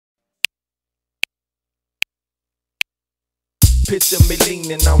picture me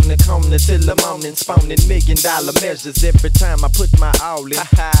leaning on the corner till the morning, spawning $1,000,000 measures every time I put my all in.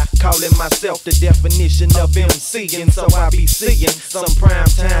 Calling myself the definition of MCing, so I be seeing some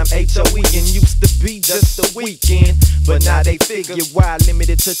prime time HOE and used to be just a weekend. But now they figure why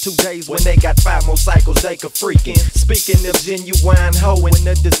limited to 2 days when they got 5 more cycles they could freaking. Speaking of genuine hoeing,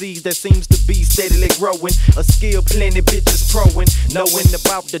 a disease that seems to be steadily growing, a skill plenty bitches proing, knowing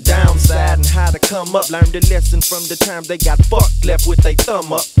about the downside and how to come up. Learned a lesson from the time they got fucked, left with they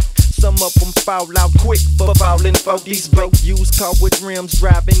thumb up. Some of them fall out quick for falling for these broke used car with rims,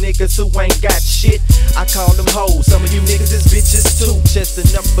 driving niggas who ain't got shit. I call them hoes, some of you niggas is bitches too. Chesting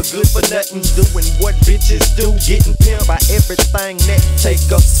up for good for nothing, doing what bitches do, getting pimped by everything that take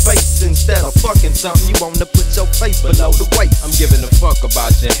up space. Instead of fucking something, you wanna put your face below the waist. I'm giving a fuck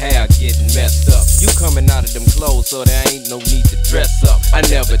about your hair getting messed up. You coming out of them clothes, so there ain't no need to dress up. I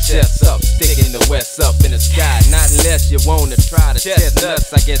never chest up, sticking the west up in the sky. Not unless you wanna try to test nuts,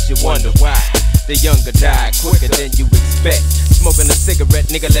 I guess you wonder why the younger die quicker than you expect. Smoking a cigarette,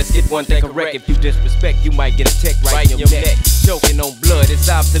 nigga, let's get one thing correct. If you disrespect, you might get a tick right in your neck. Choking on blood, it's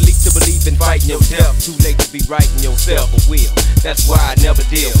obsolete to believe in fighting your death. Too late to be writing yourself a will. That's why I never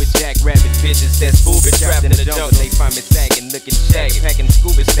deal with jackrabbit bitches that's booby trapped in the jungle. They find me sagging, looking shaggy, packing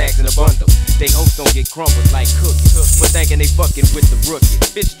scuba stacks in a bundle. They hopes gon' get crumbled like cookies, but thinking they fucking with the rookie.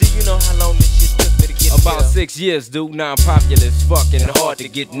 Bitch, do you know how long this shit took me to get about 6 years, dude. Now I'm popular as fuck and hard to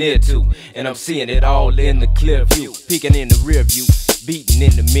get near to, and I'm seeing it all in the clear view, peeking in the rear view, beating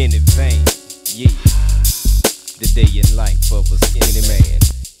in the minute vein. Yeah, the day in life of a skinny man.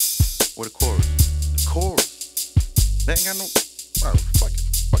 What the chorus? The chorus? They ain't got no.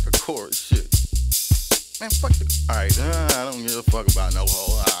 Fuck a chorus shit. Man, fuck it. Alright, I don't give a fuck about no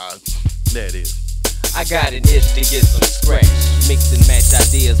hoe. There it is. I got an itch to get some scratch. Mix and match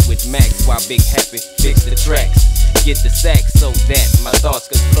ideas with Max while Big Happy fix the tracks. Get the sack so that my thoughts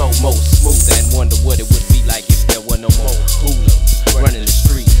could flow more smooth, and wonder what it would be like if there were no more hooligans running the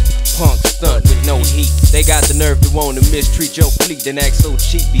streets. Punk stunt with no heat. They got the nerve to want to mistreat your fleet, then act so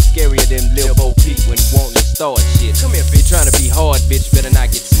cheap. Be scarier than Lil Bo Peep when wanting to start shit. Come here, bitch. Trying to be hard, bitch. Better not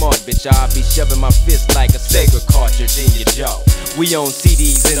get smart, bitch. I'll be shoving my fist like a Sega cartridge in your jaw. We on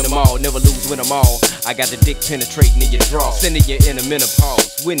CDs in the mall, never lose, win them all. I got the dick penetrating in your draw, sending you in a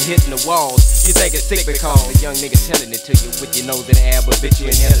menopause. When hitting the walls, you think it's sick because a young nigga telling it to you with your nose in the air, but bitch,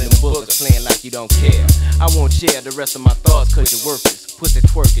 you inhaling them boogers, playing like you don't care. I won't share the rest of my thoughts cause you're worthless. Pussy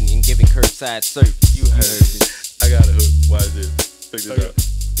twerking and giving curbside service. You heard it. I got a hook. Why is this? Pick this up.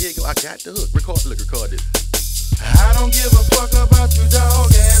 Here you go. I got the hook. Record this. I don't give a fuck about you,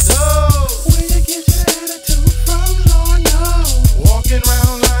 dog-ass hoe. Where you get your attitude from, Lord knows. Walking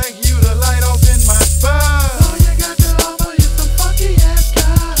around like you the light off in my spot. All you got to offer is some funky ass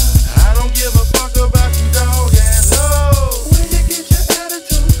guys. I don't give a fuck about you, dog-ass hoe. Where you get your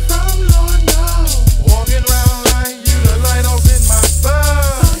attitude from, Lord knows. Walking around like you the light off in my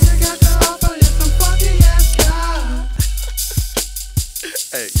spot. All you got to offer is some funky ass guys.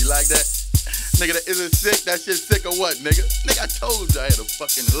 Hey, you like that? Nigga, is it sick? That shit sick or what, nigga? Nigga, I told you I had a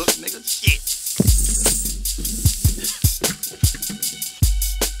fucking hook, nigga. Shit.